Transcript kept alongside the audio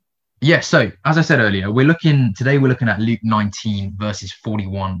Yeah, so as I said earlier, we're looking at Luke 19 verses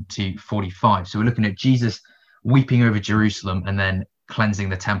 41 to 45. So we're looking at Jesus weeping over Jerusalem and then cleansing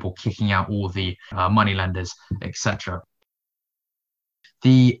the temple, kicking out all the moneylenders, etc.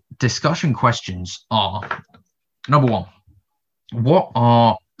 The discussion questions are: number one, what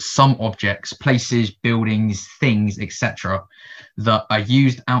are some objects, places, buildings, things, etc., that are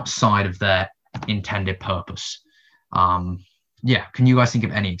used outside of their intended purpose? Yeah, can you guys think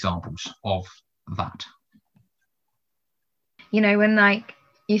of any examples of that? When like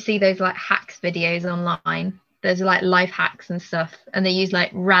you see those like hacks videos online, there's like life hacks and stuff, and they use like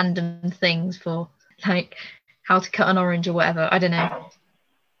random things for like how to cut an orange or whatever. I don't know.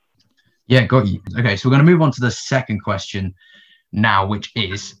 Yeah, got you. Okay, so we're going to move on to the second question now, which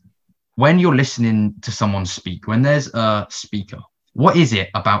is when you're listening to someone speak, when there's a speaker, what is it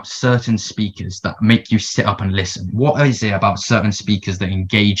about certain speakers that make you sit up and listen? What is it about certain speakers that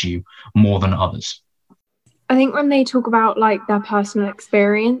engage you more than others? I think when they talk about like their personal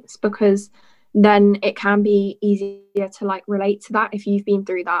experience, because then it can be easier to like relate to that if you've been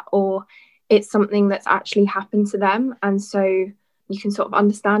through that, or it's something that's actually happened to them. And so you can sort of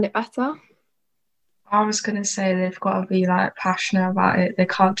understand it better. I was gonna say they've got to be like passionate about it. They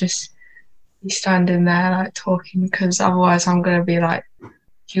can't just be standing there like talking because otherwise I'm gonna be like,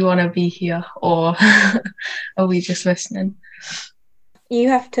 do you want to be here or are we just listening? You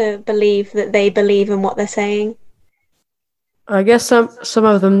have to believe that they believe in what they're saying. I guess some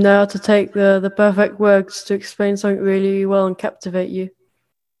of them know how to take the perfect words to explain something really well and captivate you.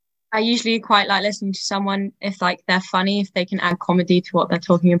 I usually quite like listening to someone if like they're funny, if they can add comedy to what they're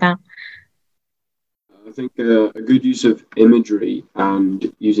talking about. I think a good use of imagery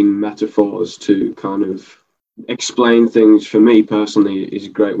and using metaphors to kind of explain things for me personally is a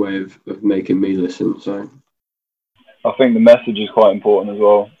great way of making me listen. So I think the message is quite important as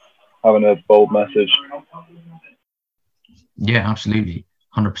well, having a bold message. Yeah, absolutely.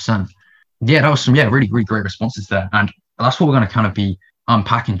 100%. Yeah, that was some really, really great responses there. And that's what we're going to kind of be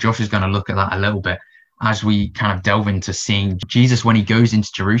unpacking. Josh is going to look at that a little bit as we kind of delve into seeing Jesus when he goes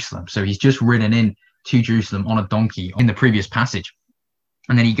into Jerusalem. So he's just ridden in to Jerusalem on a donkey in the previous passage.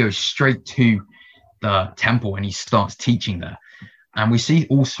 And then he goes straight to the temple and he starts teaching there. And we see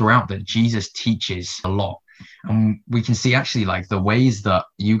all throughout that Jesus teaches a lot. And we can see actually like the ways that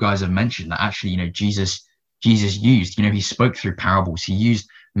you guys have mentioned that actually, Jesus used, he spoke through parables. He used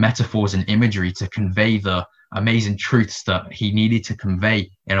metaphors and imagery to convey the amazing truths that he needed to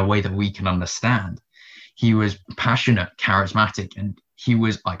convey in a way that we can understand. He was passionate, charismatic, and he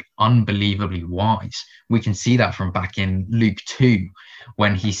was like unbelievably wise. We can see that from back in Luke 2,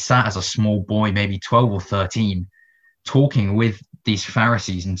 when he sat as a small boy, maybe 12 or 13, talking with these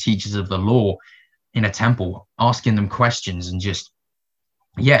Pharisees and teachers of the law in a temple, asking them questions and just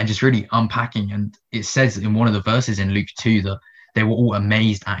really unpacking. And it says in one of the verses in Luke 2 that they were all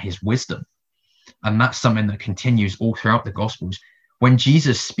amazed at his wisdom. And that's something that continues all throughout the Gospels. When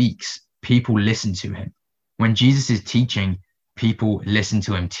Jesus speaks, people listen to him. When Jesus is teaching, people listen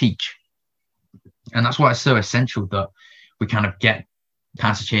to him teach. And that's why it's so essential that we kind of get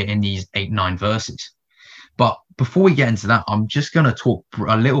passage here in these 8-9 verses. But before we get into that, I'm just going to talk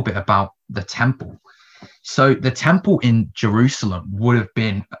a little bit about the temple. So the temple in Jerusalem would have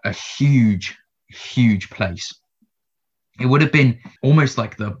been a huge, huge place. It would have been almost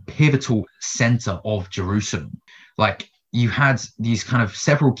like the pivotal center of Jerusalem. Like you had these kind of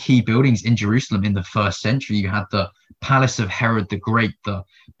several key buildings in Jerusalem in the first century. You had the palace of Herod the Great, the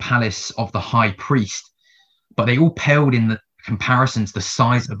palace of the high priest, but they all paled in the comparison to the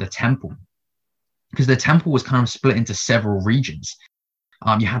size of the temple, because the temple was kind of split into several regions.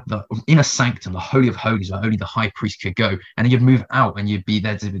 You had the inner sanctum, the Holy of Holies, where only the high priest could go. And then you'd move out and there'd be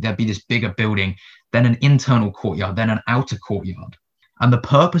this bigger building, then an internal courtyard, then an outer courtyard. And the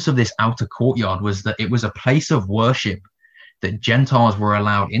purpose of this outer courtyard was that it was a place of worship that Gentiles were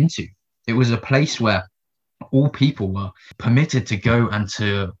allowed into. It was a place where all people were permitted to go and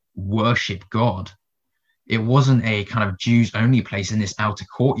to worship God. It wasn't a kind of Jews only place in this outer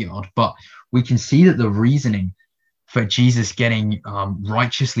courtyard, but we can see that the reasoning for Jesus getting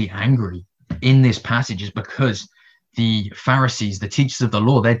righteously angry in this passage is because the Pharisees, the teachers of the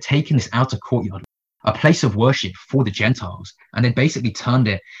law, they'd taken this outer courtyard, a place of worship for the Gentiles, and they basically turned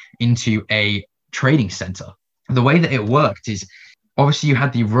it into a trading center. The way that it worked is obviously you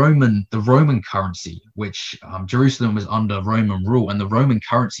had the Roman currency, which Jerusalem was under Roman rule, and the Roman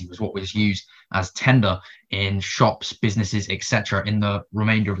currency was what was used as tender in shops, businesses, etc. in the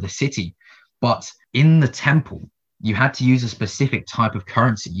remainder of the city. But in the temple, you had to use a specific type of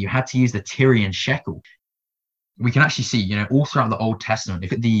currency. You had to use the Tyrian shekel. We can actually see, all throughout the Old Testament,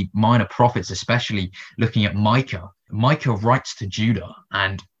 if at the minor prophets, especially looking at Micah writes to Judah,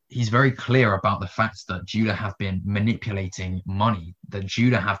 and he's very clear about the fact that Judah have been manipulating money, that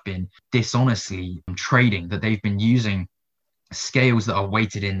Judah have been dishonestly trading, that they've been using scales that are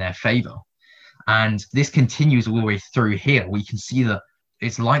weighted in their favor. And this continues all the way through here. We can see that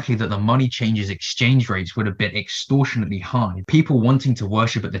it's likely that the money changers' exchange rates would have been extortionately high. People wanting to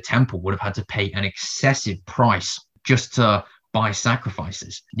worship at the temple would have had to pay an excessive price just to buy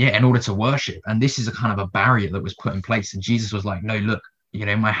sacrifices, in order to worship. And this is a kind of a barrier that was put in place. And Jesus was like, no, look,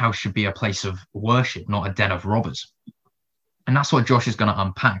 my house should be a place of worship, not a den of robbers. And that's what Josh is going to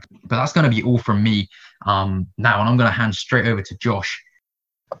unpack. But that's going to be all from me now. And I'm going to hand straight over to Josh.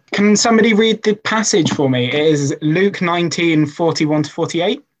 Can somebody read the passage for me? It is Luke 19, 41 to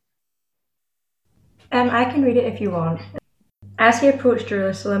 48. I can read it if you want. As he approached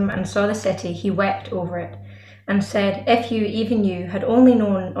Jerusalem and saw the city, he wept over it and said, if you, even you, had only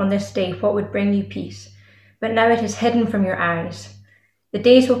known on this day what would bring you peace, but now it is hidden from your eyes. The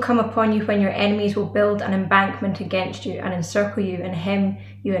days will come upon you when your enemies will build an embankment against you and encircle you and hem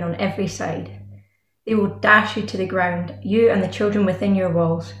you in on every side. They will dash you to the ground, you and the children within your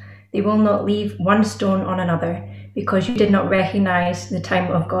walls. They will not leave one stone on another, because you did not recognize the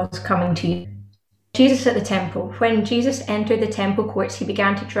time of God's coming to you. Jesus at the temple. When Jesus entered the temple courts, he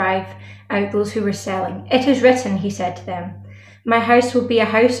began to drive out those who were selling. It is written, he said to them, my house will be a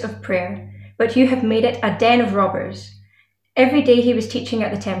house of prayer, but you have made it a den of robbers. Every day he was teaching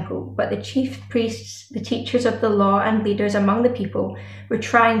at the temple, but the chief priests, the teachers of the law and leaders among the people were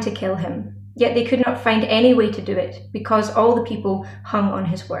trying to kill him. Yet they could not find any way to do it, because all the people hung on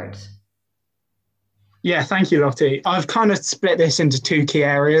his words. Yeah, thank you, Lottie. I've kind of split this into two key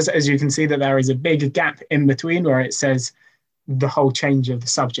areas. As you can see that there is a big gap in between where it says the whole change of the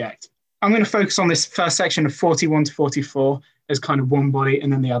subject. I'm going to focus on this first section of 41 to 44 as kind of one body,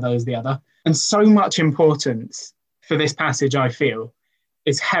 and then the other as the other. And so much importance for this passage, I feel,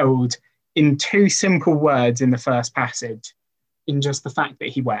 is held in two simple words in the first passage, in just the fact that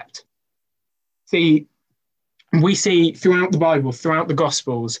he wept. See, we see throughout the Bible, throughout the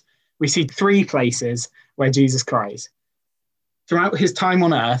Gospels, we see three places where Jesus cries. Throughout his time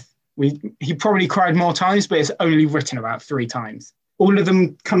on earth, he probably cried more times, but it's only written about 3 times. All of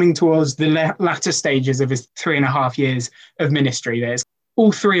them coming towards the latter stages of his 3.5 years of ministry. There's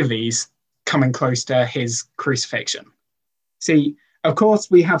all 3 of these coming close to his crucifixion. See, of course,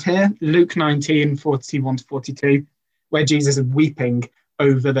 we have here Luke 19, 41 to 42, where Jesus is weeping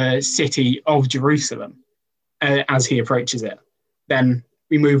over the city of Jerusalem as he approaches it. Then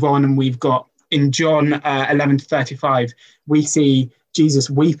we move on and we've got in John 11 to 35, we see Jesus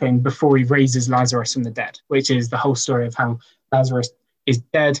weeping before he raises Lazarus from the dead, which is the whole story of how Lazarus is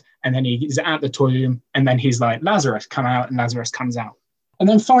dead and then he's at the tomb and then he's like, Lazarus, come out, and Lazarus comes out. And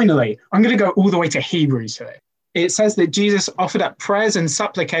then finally, I'm going to go all the way to Hebrews today. It says that Jesus offered up prayers and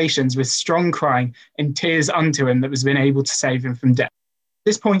supplications with strong crying and tears unto him that was been able to save him from death.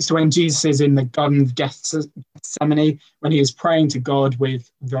 This points to when Jesus is in the Garden of Gethsemane, when he is praying to God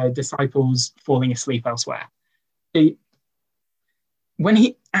with the disciples falling asleep elsewhere. When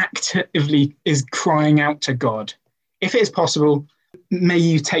he actively is crying out to God, if it is possible, may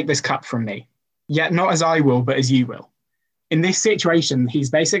you take this cup from me, yet not as I will, but as you will. In this situation, he's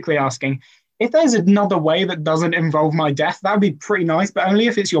basically asking, if there's another way that doesn't involve my death, that would be pretty nice, but only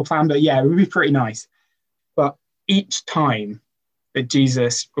if it's your plan, but yeah, it would be pretty nice. But each time that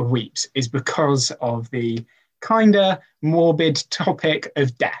Jesus weeps is because of the kind of morbid topic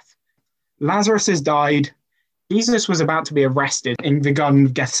of death. Lazarus has died. Jesus was about to be arrested in the Garden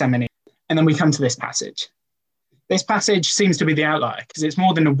of Gethsemane. And then we come to this passage. This passage seems to be the outlier because it's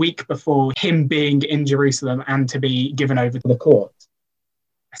more than a week before him being in Jerusalem and to be given over to the court.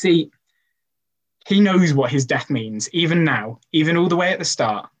 See, he knows what his death means. Even now, even all the way at the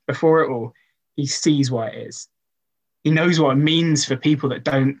start, before it all, he sees what it is. He knows what it means for people that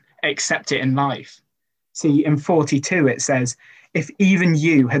don't accept it in life. See, in 42, it says, if even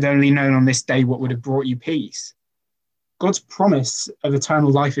you had only known on this day what would have brought you peace. God's promise of eternal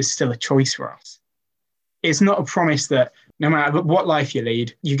life is still a choice for us. It's not a promise that no matter what life you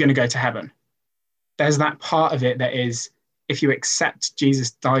lead, you're going to go to heaven. There's that part of it that is, if you accept Jesus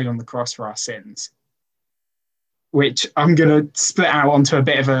died on the cross for our sins, which I'm going to split out onto a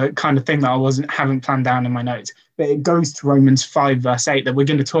bit of a kind of thing that I haven't planned down in my notes. But it goes to Romans 5, verse 8, that we're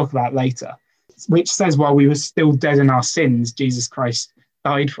going to talk about later, which says, while we were still dead in our sins, Jesus Christ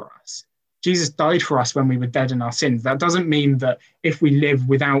died for us. Jesus died for us when we were dead in our sins. That doesn't mean that if we live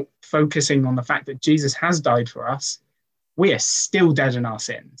without focusing on the fact that Jesus has died for us, we are still dead in our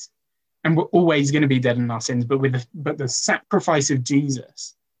sins. and we're always going to be dead in our sins, but the sacrifice of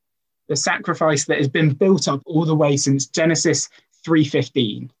Jesus, the sacrifice that has been built up all the way since Genesis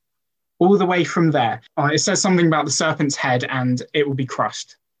 3:15, all the way from there. It says something about the serpent's head and it will be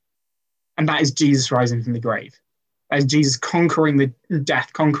crushed. And that is Jesus rising from the grave. That is Jesus conquering the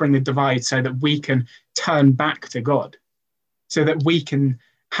death, conquering the divide, so that we can turn back to God, so that we can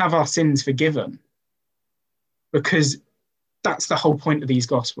have our sins forgiven. Because that's the whole point of these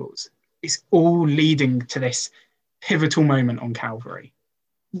Gospels. It's all leading to this pivotal moment on Calvary.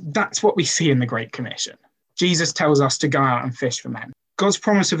 That's what we see in the Great Commission. Jesus tells us to go out and fish for men. God's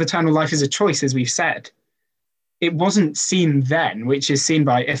promise of eternal life is a choice, as we've said. It wasn't seen then, which is seen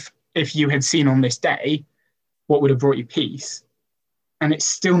by if you had seen on this day, what would have brought you peace? And it's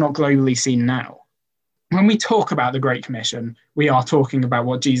still not globally seen now. When we talk about the Great Commission, we are talking about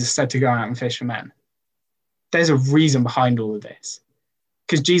what Jesus said to go out and fish for men. There's a reason behind all of this,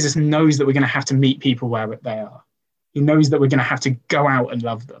 because Jesus knows that we're going to have to meet people where they are. He knows that we're going to have to go out and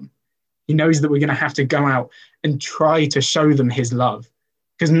love them. He knows that we're going to have to go out and try to show them his love,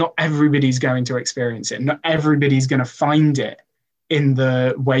 because not everybody's going to experience it. Not everybody's going to find it in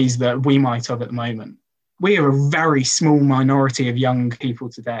the ways that we might have at the moment. We are a very small minority of young people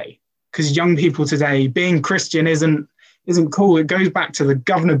today, because young people today, being Christian isn't cool. It goes back to the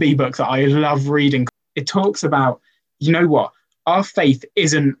Governor B book that I love reading. It talks about, you know what, our faith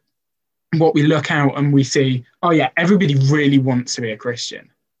isn't what we look out and we see, oh yeah, everybody really wants to be a Christian.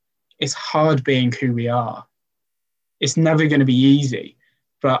 It's hard being who we are. It's never going to be easy.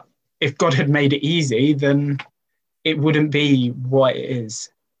 But if God had made it easy, then it wouldn't be what it is.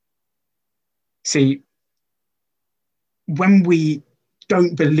 See, when we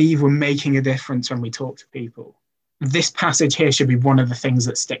don't believe we're making a difference when we talk to people, this passage here should be one of the things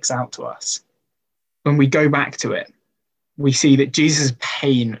that sticks out to us. When we go back to it, we see that Jesus'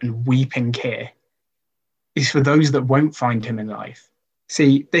 pain and weeping here is for those that won't find him in life.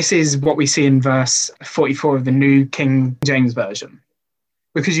 See, this is what we see in verse 44 of the New King James Version.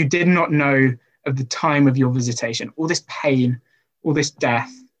 Because you did not know of the time of your visitation. All this pain, all this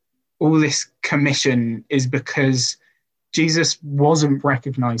death, all this commission is because Jesus wasn't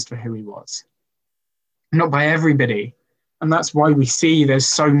recognized for who he was. Not by everybody. And that's why we see there's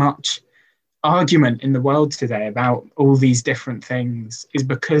so much argument in the world today about all these different things, is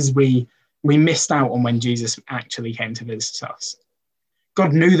because we missed out on when Jesus actually came to visit us.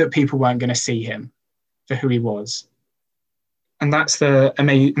 God knew that people weren't going to see him for who he was. And that's the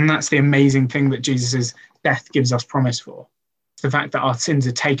amazing thing that Jesus' death gives us promise for. The fact that our sins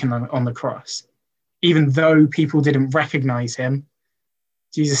are taken on the cross. Even though people didn't recognize him,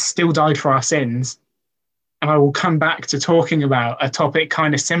 Jesus still died for our sins. And I will come back to talking about a topic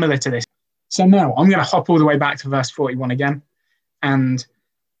kind of similar to this. So now I'm going to hop all the way back to verse 41 again. And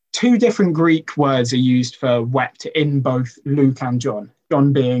two different Greek words are used for wept in both Luke and John.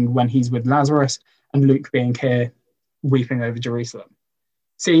 John being when he's with Lazarus, and Luke being here weeping over Jerusalem.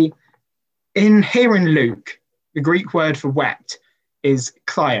 See, in Luke, the Greek word for wept is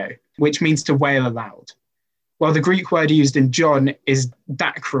kleio, which means to wail aloud. While the Greek word used in John is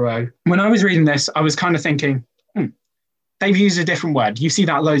dakruo. When I was reading this, I was kind of thinking, they've used a different word. You see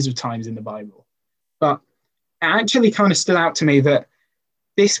that loads of times in the Bible. But it actually kind of stood out to me that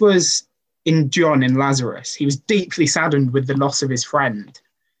this was in John in Lazarus. He was deeply saddened with the loss of his friend,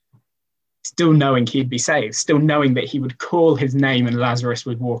 still knowing he'd be saved, still knowing that he would call his name and Lazarus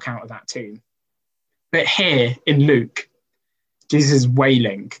would walk out of that tomb. But here in Luke, Jesus is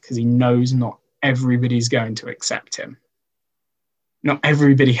wailing because he knows not everybody's going to accept him. Not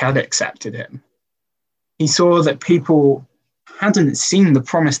everybody had accepted him. He saw that people hadn't seen the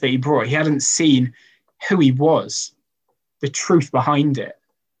promise that he brought. He hadn't seen who he was, the truth behind it.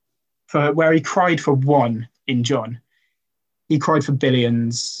 For where he cried for one in John, he cried for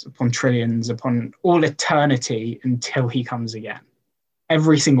billions upon trillions upon all eternity until he comes again.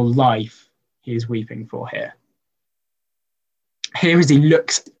 Every single life he is weeping for here. Here as he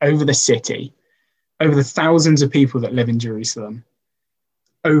looks over the city, over the thousands of people that live in Jerusalem,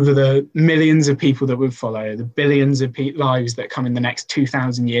 over the millions of people that would follow, the billions of lives that come in the next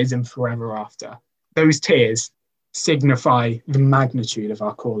 2,000 years and forever after. Those tears signify the magnitude of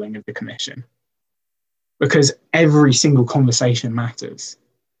our calling of the commission. Because every single conversation matters.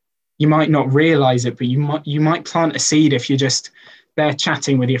 You might not realize it, but you might plant a seed if you're just there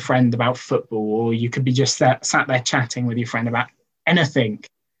chatting with your friend about football, or you could be just sat there chatting with your friend about anything.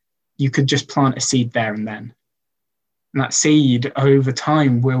 You could just plant a seed there and then. And that seed over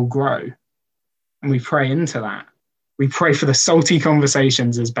time will grow. And we pray into that. We pray for the salty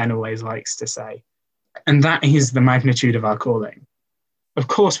conversations, as Ben always likes to say. And that is the magnitude of our calling. Of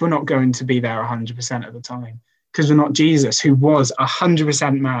course, we're not going to be there 100% of the time because we're not Jesus, who was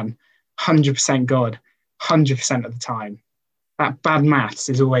 100% man, 100% God, 100% of the time. That bad maths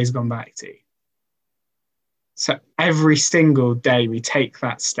is always gone back to. So every single day we take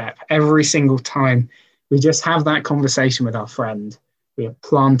that step, every single time we just have that conversation with our friend, we are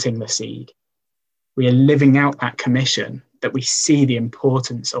planting the seed. We are living out that commission that we see the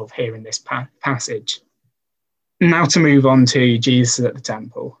importance of here in this passage. Now to move on to Jesus at the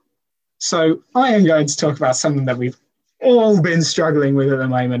temple. So I am going to talk about something that we've all been struggling with at the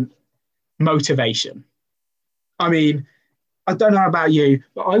moment, motivation. I mean, I don't know about you,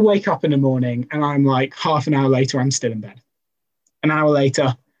 but I wake up in the morning and I'm like, half an hour later, I'm still in bed. An hour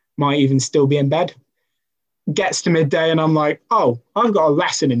later, might even still be in bed. Gets to midday and I'm like, oh, I've got a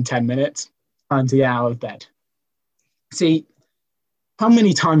lesson in 10 minutes. Time to get out of bed. See, how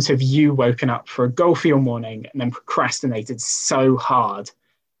many times have you woken up for a goal for your morning and then procrastinated so hard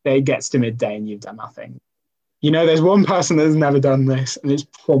that it gets to midday and you've done nothing? You know, there's one person that has never done this, and it's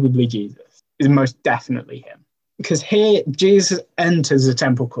probably Jesus. It's most definitely him. Because here, Jesus enters the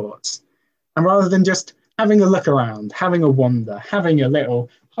temple courts, and rather than just having a look around, having a wander, having a little,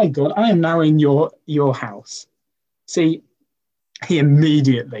 hi God, I am now in your house. See, he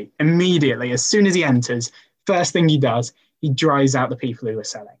immediately, as soon as he enters, first thing he does, he drives out the people who were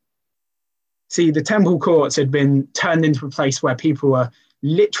selling. See, the temple courts had been turned into a place where people were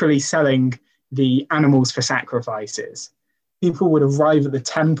literally selling the animals for sacrifices. People would arrive at the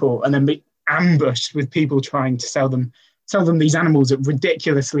temple and then be ambushed with people trying to sell them these animals at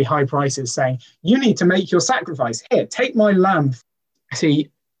ridiculously high prices, saying, you need to make your sacrifice. Here, take my lamb. See,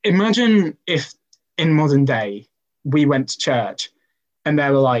 imagine if in modern day we went to church and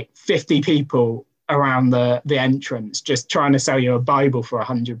there were like 50 people around the entrance just trying to sell you a Bible for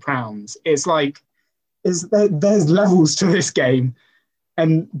 £100. It's like, there's levels to this game.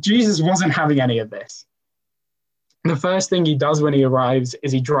 And Jesus wasn't having any of this. The first thing he does when he arrives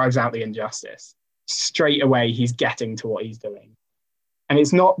is he drives out the injustice. Straight away, he's getting to what he's doing. And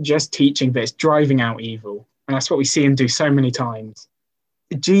it's not just teaching, but it's driving out evil. And that's what we see him do so many times.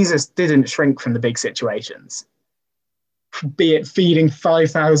 Jesus didn't shrink from the big situations. Be it feeding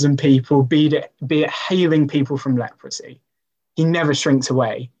 5,000 people, be it healing people from leprosy. He never shrinks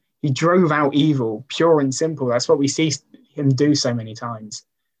away. He drove out evil, pure and simple. That's what we see him do so many times.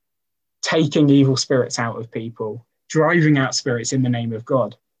 Taking evil spirits out of people, driving out spirits in the name of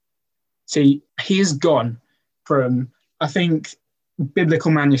God. See, he has gone from, I think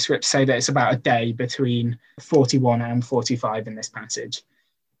biblical manuscripts say that it's about a day between 41 and 45 in this passage.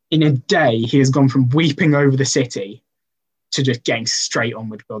 In a day, he has gone from weeping over the city to just getting straight on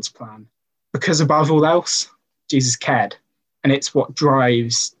with God's plan. Because above all else, Jesus cared. And it's what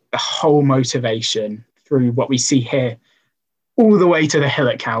drives the whole motivation through what we see here, all the way to the hill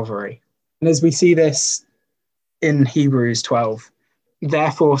at Calvary. And as we see this in Hebrews 12,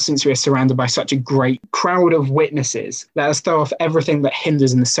 therefore, since we are surrounded by such a great crowd of witnesses, let us throw off everything that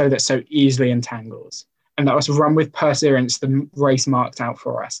hinders and so that so easily entangles. And let us run with perseverance the race marked out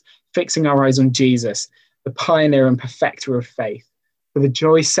for us, fixing our eyes on Jesus, the pioneer and perfecter of faith. For the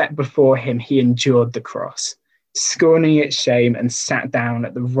joy set before him, he endured the cross, scorning its shame, and sat down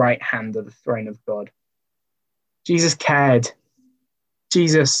at the right hand of the throne of God. Jesus cared.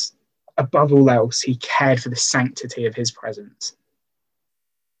 Jesus, above all else, he cared for the sanctity of his presence.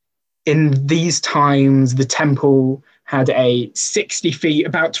 In these times, the temple had a 60 feet,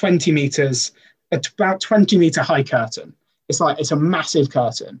 about 20 meters, about 20 meter high curtain. It's a massive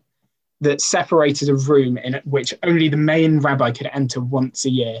curtain that separated a room in which only the main rabbi could enter once a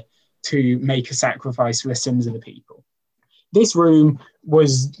year to make a sacrifice for the sins of the people. This room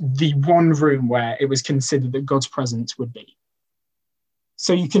was the one room where it was considered that God's presence would be.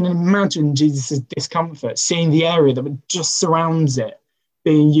 So you can imagine Jesus' discomfort, seeing the area that just surrounds it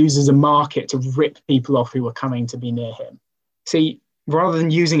being used as a market to rip people off who were coming to be near him. See, rather than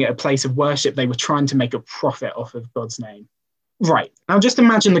using it as a place of worship, they were trying to make a profit off of God's name. Right, now just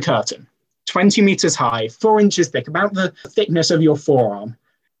imagine the curtain, 20 meters high, 4 inches thick, about the thickness of your forearm.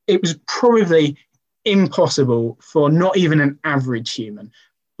 It was probably impossible for not even an average human.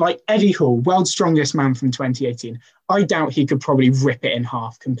 Like Eddie Hall, world's strongest man from 2018, I doubt he could probably rip it in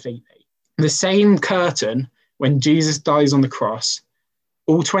half completely. The same curtain, when Jesus dies on the cross,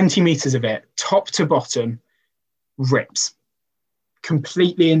 all 20 meters of it, top to bottom, rips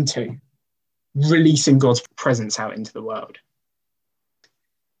completely in two, releasing God's presence out into the world.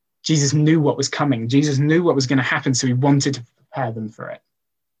 Jesus knew what was coming. Jesus knew what was going to happen, so he wanted to prepare them for it.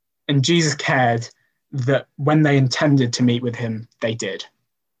 And Jesus cared that when they intended to meet with him, they did.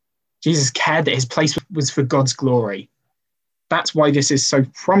 Jesus cared that his place was for God's glory. That's why this is so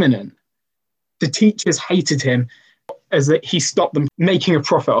prominent. The teachers hated him as that he stopped them making a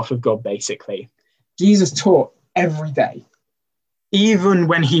profit off of God, basically. Jesus taught every day, even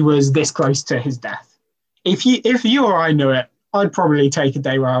when he was this close to his death. If you or I knew it, I'd probably take a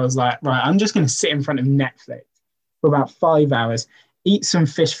day where I was like, right, I'm just going to sit in front of Netflix for about 5 hours, eat some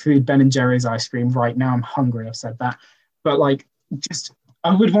fish food, Ben and Jerry's ice cream. Right now I'm hungry, I've said that. But like, just,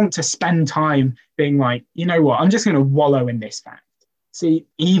 I would want to spend time being like, you know what, I'm just going to wallow in this fact. See,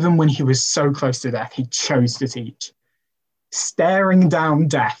 even when he was so close to death, he chose to teach. Staring down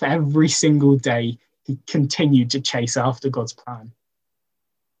death every single day, he continued to chase after God's plan.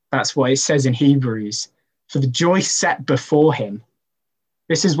 That's what it says in Hebrews. For the joy set before him.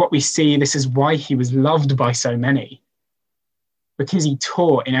 This is what we see. This is why he was loved by so many. Because he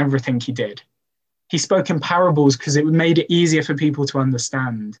taught in everything he did. He spoke in parables because it made it easier for people to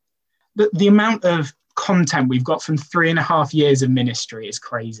understand. The amount of content we've got from 3.5 years of ministry is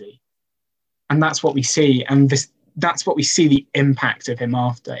crazy. And that's what we see. And that's what we see the impact of him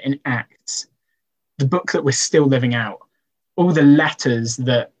after in Acts. The book that we're still living out. All the letters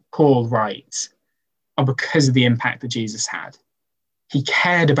that Paul writes are because of the impact that Jesus had. He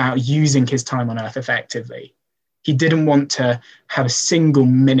cared about using his time on earth effectively. He didn't want to have a single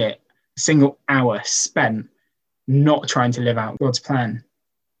minute, a single hour spent not trying to live out God's plan.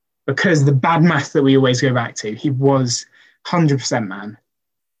 Because the bad math that we always go back to, he was 100% man.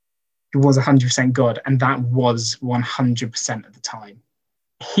 He was 100% God, and that was 100% of the time.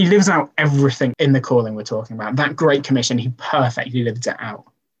 He lives out everything in the calling we're talking about. That Great Commission, he perfectly lived it out.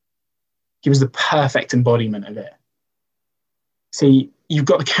 He was the perfect embodiment of it. See, you've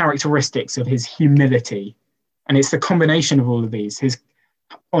got the characteristics of his humility, and it's the combination of all of these, his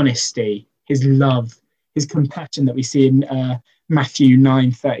honesty, his love, his compassion that we see in Matthew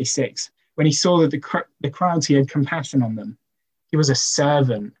 9:36. When he saw that the crowds, he had compassion on them. He was a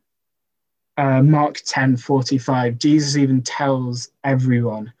servant. Mark 10:45, Jesus even tells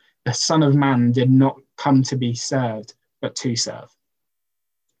everyone, the Son of Man did not come to be served, but to serve.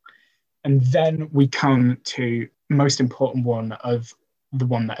 And then we come to the most important one of the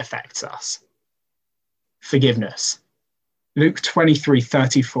one that affects us. Forgiveness. Luke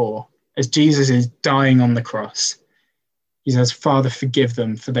 23:34, as Jesus is dying on the cross, he says, Father, forgive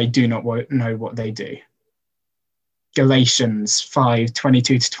them, for they do not know what they do. Galatians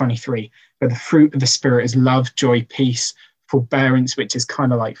 5:22-23, but the fruit of the Spirit is love, joy, peace, forbearance, which is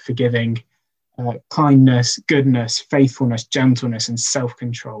kind of like forgiving, kindness, goodness, faithfulness, gentleness, and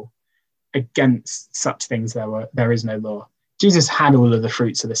self-control. Against such things there is no law. Jesus had all of the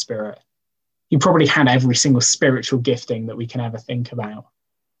fruits of the Spirit. He probably had every single spiritual gifting that we can ever think about.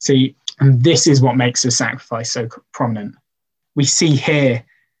 See, and this is what makes the sacrifice so prominent. We see here,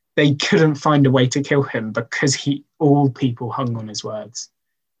 they couldn't find a way to kill him because all people hung on his words.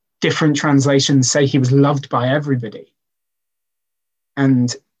 Different translations say he was loved by everybody.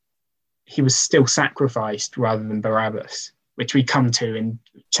 And he was still sacrificed rather than Barabbas, which we come to in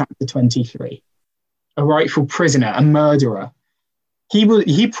chapter 23. A rightful prisoner, a murderer.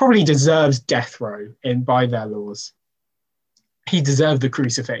 He probably deserves death row by their laws. He deserved the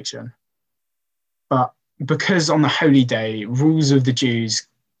crucifixion. But because on the holy day, rules of the Jews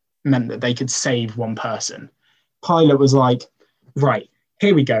meant that they could save one person, Pilate was like, right,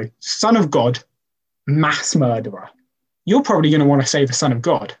 here we go. Son of God, mass murderer. You're probably going to want to save the Son of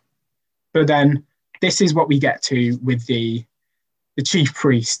God. But then this is what we get to with the chief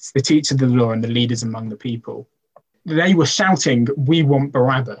priests, the teachers of the law, and the leaders among the people. They were shouting, we want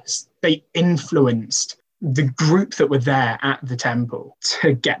Barabbas. They influenced the group that were there at the temple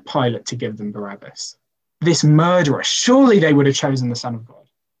to get Pilate to give them Barabbas. This murderer, surely they would have chosen the Son of God.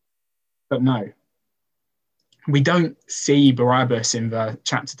 But no. We don't see Barabbas in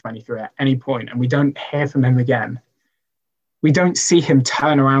chapter 23 at any point, and we don't hear from him again. We don't see him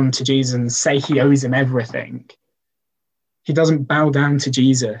turn around to Jesus and say he owes him everything. He doesn't bow down to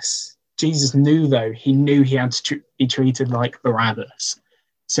Jesus. Jesus knew, though, he had to be treated like Barabbas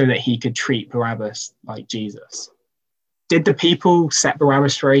so that he could treat Barabbas like Jesus. Did the people set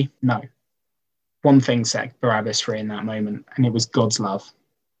Barabbas free? No. One thing set Barabbas free in that moment, and it was God's love.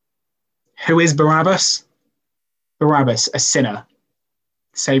 Who is Barabbas? Barabbas, a sinner,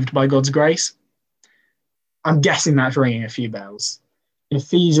 saved by God's grace. I'm guessing that's ringing a few bells.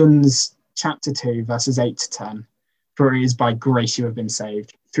 Ephesians chapter 2, verses 8-10. For it is by grace you have been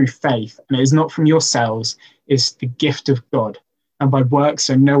saved, through faith, and it is not from yourselves, it is the gift of God, and by works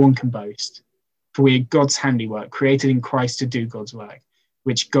so no one can boast. For we are God's handiwork, created in Christ to do God's work,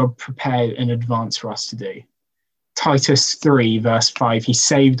 which God prepared in advance for us to do. Titus 3, verse 5, he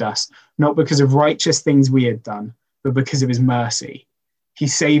saved us, not because of righteous things we had done, but because of his mercy. He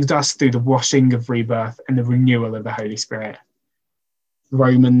saved us through the washing of rebirth and the renewal of the Holy Spirit.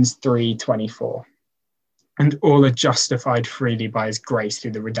 Romans 3:24. And all are justified freely by his grace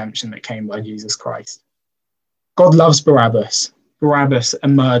through the redemption that came by Jesus Christ. God loves Barabbas. Barabbas, a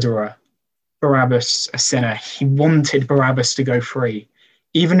murderer. Barabbas, a sinner. He wanted Barabbas to go free.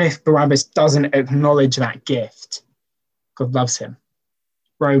 Even if Barabbas doesn't acknowledge that gift, God loves him.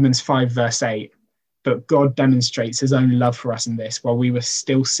 Romans 5 verse 8. But God demonstrates his own love for us in this: while we were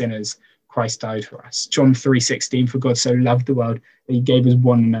still sinners, Christ died for us. John 3:16, for God so loved the world that he gave his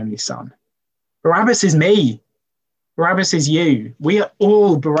one and only son. Barabbas is me. Barabbas is you. We are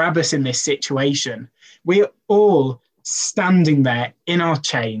all Barabbas in this situation. We are all standing there in our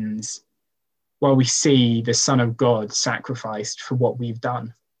chains while we see the Son of God sacrificed for what we've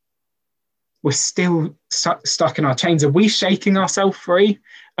done. We're still stuck in our chains. Are we shaking ourselves free?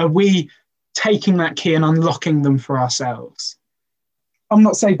 Are we taking that key and unlocking them for ourselves? I'm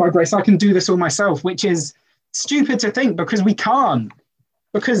not saved by grace. I can do this all myself, which is stupid to think, because we can't.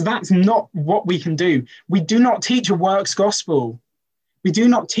 Because that's not what we can do. We do not teach a works gospel. We do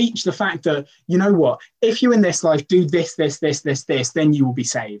not teach the fact that, you know what, if you in this life do this, then you will be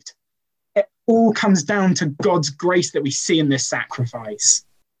saved. It all comes down to God's grace that we see in this sacrifice.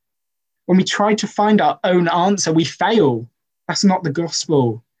 When we try to find our own answer, we fail. That's not the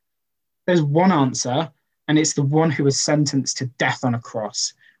gospel. There's one answer, and it's the one who was sentenced to death on a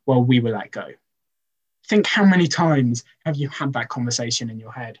cross while we were let go. Think, how many times have you had that conversation in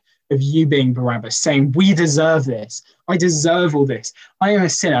your head of you being Barabbas, saying, we deserve this. I deserve all this. I am a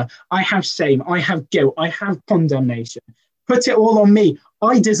sinner. I have shame. I have guilt. I have condemnation. Put it all on me.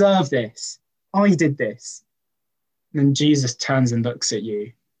 I deserve this. I did this. And then Jesus turns and looks at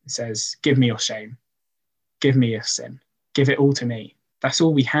you and says, give me your shame. Give me your sin. Give it all to me. That's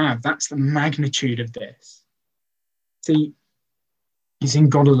all we have. That's the magnitude of this. See, it's in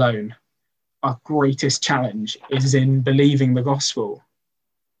God alone. Our greatest challenge is in believing the gospel.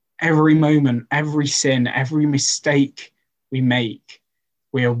 Every moment, every sin, every mistake we make,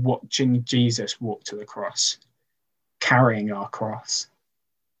 we are watching Jesus walk to the cross, carrying our cross.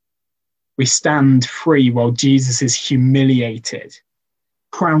 We stand free while Jesus is humiliated,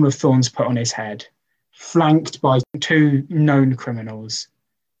 crown of thorns put on his head, flanked by 2 known criminals,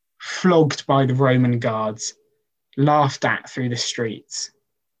 flogged by the Roman guards, laughed at through the streets.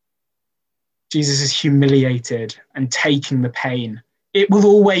 Jesus is humiliated and taking the pain. It will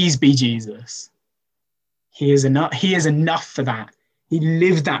always be Jesus. He is enough. He is enough for that. He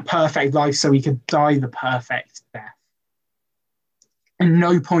lived that perfect life so he could die the perfect death. At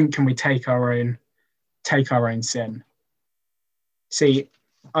no point can we take our own sin. See,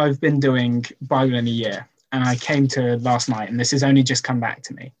 I've been doing Bible in a year, and I came to last night, and this has only just come back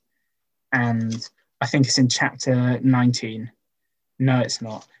to me. And I think it's in chapter 19. No, it's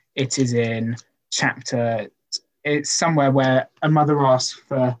not. It is in it's somewhere where a mother asks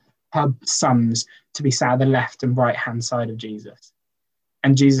for her sons to be sat at the left and right hand side of Jesus.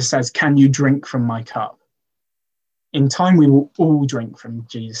 And Jesus says, can you drink from my cup? In time, we will all drink from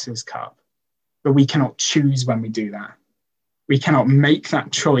Jesus's cup, but we cannot choose when we do that. We cannot make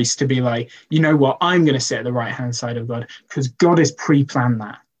that choice to be like, you know what, I'm going to sit at the right hand side of God, because God has pre-planned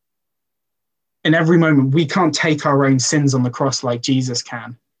that. In every moment, we can't take our own sins on the cross like Jesus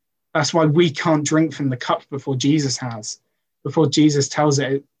can. That's why we can't drink from the cup before Jesus has, before Jesus tells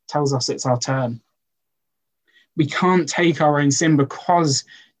us it's our turn. We can't take our own sin because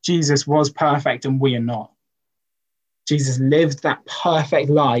Jesus was perfect and we are not. Jesus lived that perfect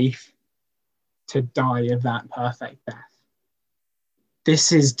life to die of that perfect death.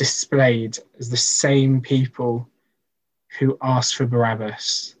 This is displayed as the same people who asked for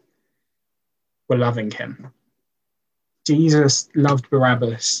Barabbas were loving him. Jesus loved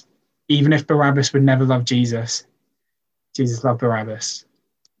Barabbas. Even if Barabbas would never love Jesus, Jesus loved Barabbas.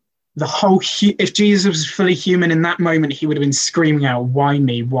 If Jesus was fully human in that moment, he would have been screaming out, why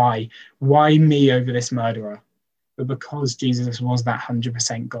me? Why? Why me over this murderer? But because Jesus was that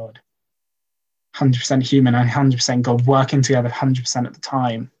 100% God, 100% human and 100% God working together 100% at the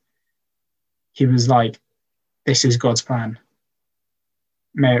time, he was like, this is God's plan.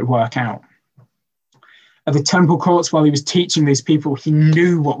 May it work out. At the temple courts, while he was teaching these people, he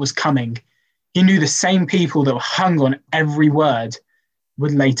knew what was coming. He knew the same people that were hung on every word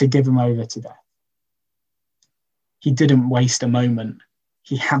would later give him over to death. He didn't waste a moment.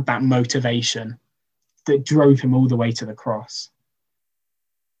 He had that motivation that drove him all the way to the cross.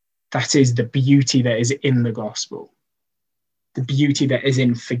 That is the beauty that is in the gospel. The beauty that is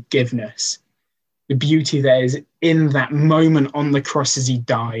in forgiveness. The beauty that is in that moment on the cross as he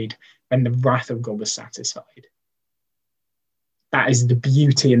died, when the wrath of God was satisfied. That is the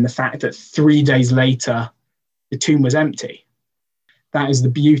beauty in the fact that 3 days later, the tomb was empty. That is the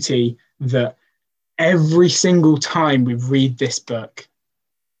beauty that every single time we read this book,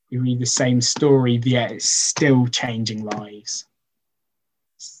 we read the same story, yet it's still changing lives.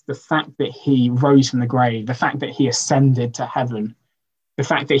 It's the fact that he rose from the grave, the fact that he ascended to heaven, the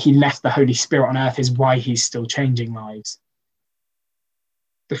fact that he left the Holy Spirit on earth is why he's still changing lives.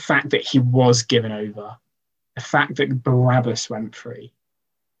 The fact that he was given over, the fact that Barabbas went free.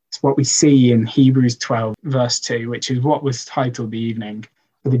 It's what we see in Hebrews 12, verse 2, which is what was titled the evening.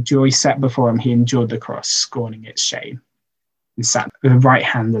 For the joy set before him, he endured the cross, scorning its shame, and sat at the right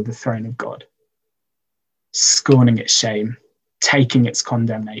hand of the throne of God, scorning its shame, taking its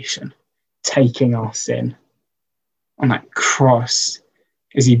condemnation, taking our sin. On that cross,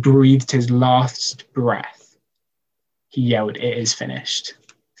 as he breathed his last breath, he yelled, "It is finished."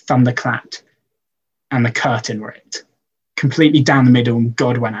 Thunder clapped, and the curtain ripped completely down the middle, and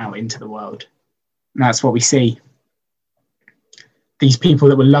God went out into the world. And that's what we see. These people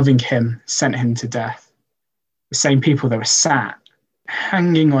that were loving him sent him to death. The same people that were sat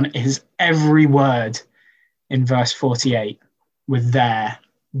hanging on his every word in verse 48 were there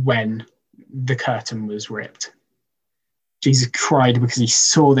when the curtain was ripped. Jesus cried because he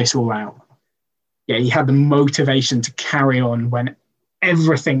saw this all out. Yet he had the motivation to carry on when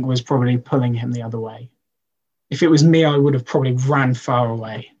everything was probably pulling him the other way. If it was me, I would have probably ran far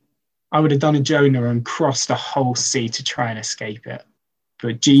away. I would have done a Jonah and crossed a whole sea to try and escape it.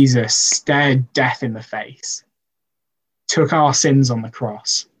 But Jesus stared death in the face, took our sins on the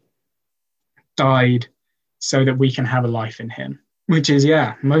cross, died so that we can have a life in him. Which is,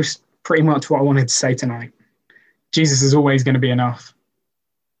 pretty much what I wanted to say tonight. Jesus is always going to be enough.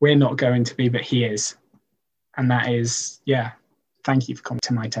 We're not going to be, but he is. And that is, thank you for coming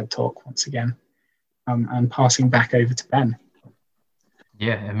to my TED Talk once again. And passing back over to Ben.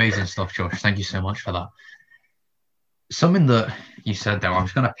 Yeah, amazing stuff, Josh. Thank you so much for that. Something that you said there, I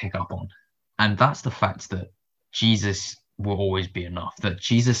was going to pick up on, and that's the fact that Jesus will always be enough, that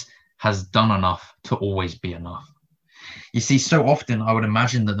Jesus has done enough to always be enough. You see, so often I would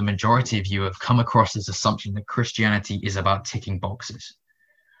imagine that the majority of you have come across this assumption that Christianity is about ticking boxes,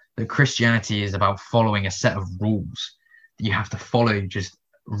 that Christianity is about following a set of rules, that you have to follow just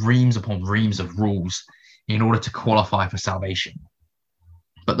reams upon reams of rules in order to qualify for salvation.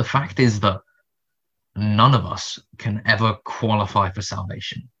 But the fact is that none of us can ever qualify for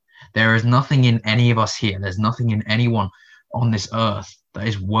salvation. There is nothing in any of us here, there's nothing in anyone on this earth that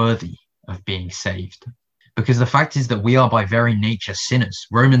is worthy of being saved. Because the fact is that we are by very nature sinners.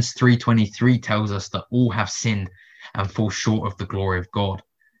 Romans 3:23 tells us that all have sinned and fall short of the glory of God.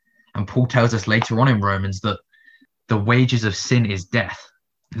 And Paul tells us later on in Romans that the wages of sin is death,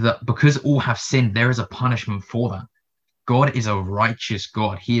 that because all have sinned, there is a punishment for that. God is a righteous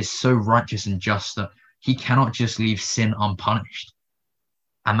God. He is so righteous and just that he cannot just leave sin unpunished.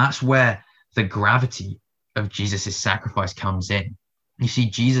 And that's where the gravity of Jesus' sacrifice comes in. You see,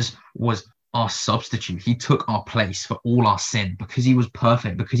 Jesus was our substitute. He took our place for all our sin because he was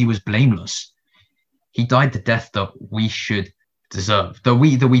perfect, because he was blameless. He died the death that we should deserve, that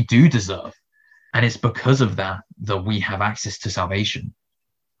we do deserve. And it's because of that that we have access to salvation.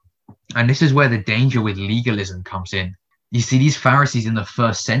 And this is where the danger with legalism comes in. You see, these Pharisees in the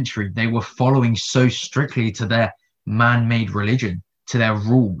first century, they were following so strictly to their man-made religion, to their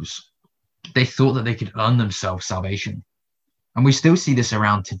rules. They thought that they could earn themselves salvation. And we still see this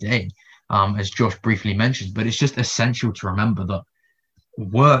around today, as Josh briefly mentioned, but it's just essential to remember that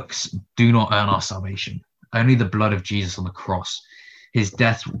works do not earn our salvation. Only the blood of Jesus on the cross, his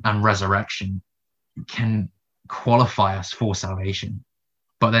death and resurrection, can qualify us for salvation.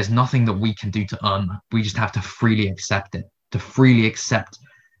 But there's nothing that we can do to earn that. We just have to freely accept it, to freely accept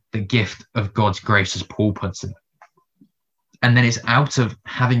the gift of God's grace, as Paul puts it. And then it's out of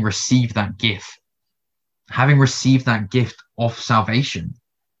having received that gift of salvation,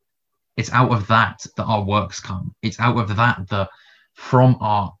 it's out of that our works come. It's out of that from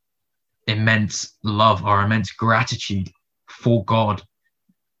our immense love, our immense gratitude for God,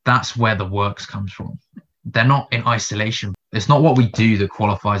 that's where the works comes from. They're not in isolation. It's not what we do that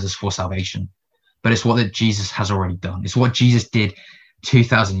qualifies us for salvation, but it's what that Jesus has already done. It's what Jesus did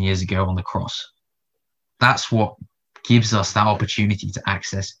 2,000 years ago on the cross. That's what gives us that opportunity to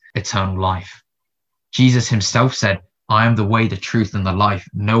access eternal life. Jesus himself said, "I am the way, the truth, and the life.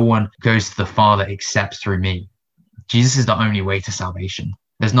 No one goes to the Father except through me." Jesus is the only way to salvation.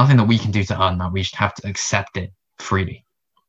 There's nothing that we can do to earn that. We just have to accept it freely.